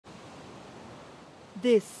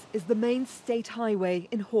This is the main state highway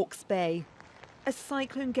in Hawke's Bay. As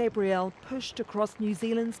Cyclone Gabrielle pushed across New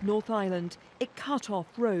Zealand's North Island, it cut off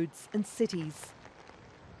roads and cities.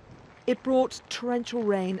 It brought torrential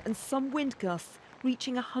rain and some wind gusts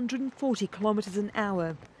reaching 140 kilometres an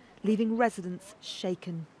hour, leaving residents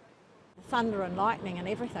shaken. Thunder and lightning and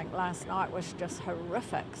everything last night was just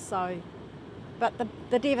horrific. But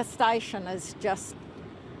the devastation is just,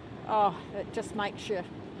 it just makes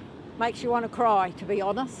you want to cry, to be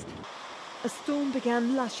honest. A storm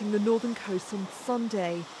began lashing the northern coast on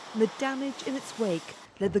Sunday, and the damage in its wake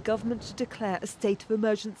led the government to declare a state of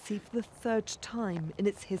emergency for the third time in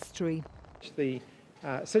its history. The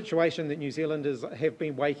situation that New Zealanders have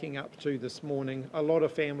been waking up to this morning, a lot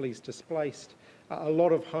of families displaced, a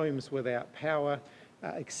lot of homes without power,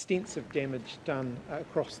 extensive damage done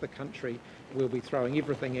across the country. We'll be throwing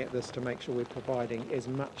everything at this to make sure we're providing as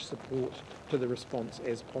much support to the response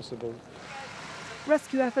as possible.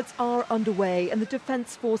 Rescue efforts are underway and the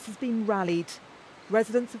Defence Force has been rallied.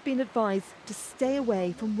 Residents have been advised to stay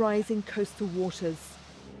away from rising coastal waters.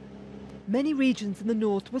 Many regions in the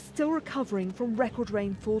north were still recovering from record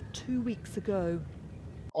rainfall 2 weeks ago.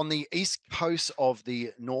 On the east coast of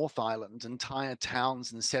the North Island, entire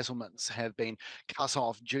towns and settlements have been cut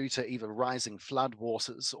off due to either rising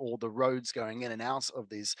floodwaters or the roads going in and out of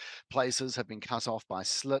these places have been cut off by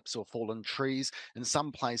slips or fallen trees. In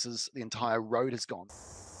some places, the entire road has gone.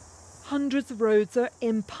 Hundreds of roads are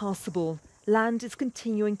impassable. Land is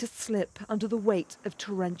continuing to slip under the weight of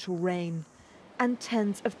torrential rain. And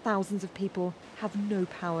tens of thousands of people have no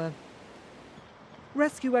power.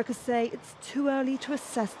 Rescue workers say it's too early to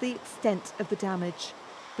assess the extent of the damage,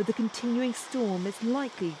 but the continuing storm is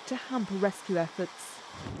likely to hamper rescue efforts.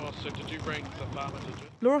 Oh, so did you bring the farmer, did you?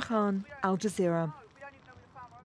 Laura Khan, Al Jazeera.